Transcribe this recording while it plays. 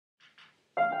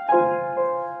You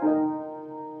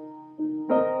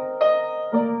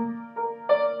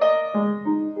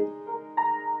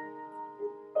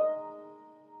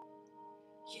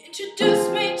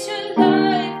introduced me to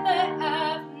life that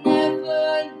I've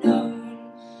never known.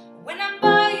 When I'm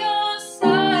by your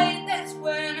side, that's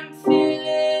when I'm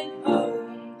feeling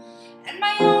home. And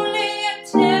my only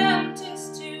attempt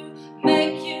is to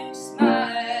make you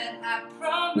smile, I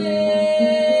promise.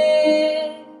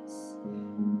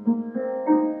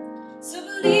 So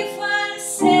believe what I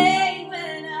say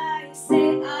when I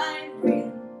say I'm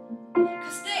real,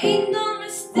 'cause there ain't no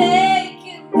mistake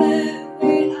in the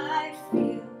way I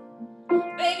feel.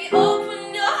 Baby,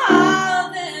 open your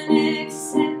heart and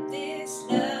accept this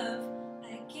love I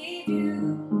give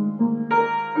you.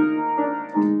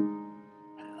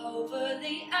 Over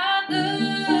the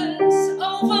others,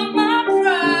 over my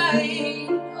pride,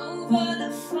 over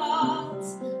the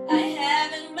faults I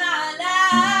have in my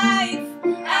life,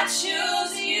 I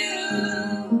choose you,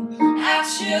 I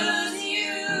choose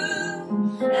you,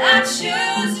 I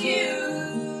choose you.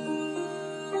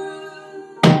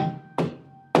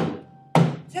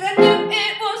 Said I knew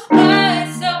it was right,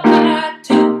 so I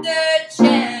took the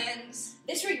chance,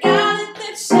 disregarded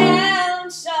the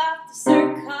challenge of the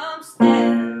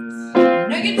circumstance.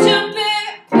 Now you took a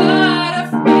part of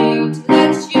me to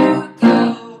let you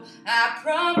go, I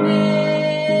promise.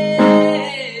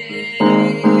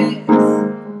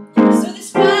 So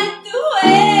despite the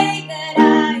way that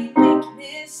I make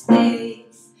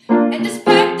mistakes, and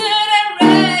despite the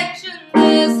direction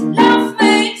this love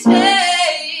may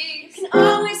take, you can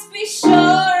always be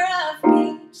sure of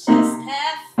me, just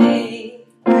have faith.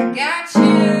 I got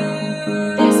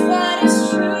you, that's what is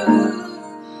true.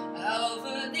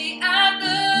 Over the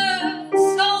others,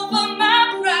 over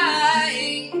my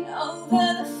pride, over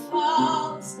the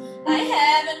faults I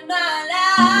have in my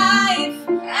life,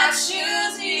 I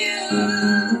choose you,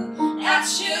 I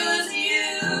choose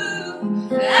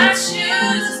you, I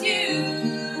choose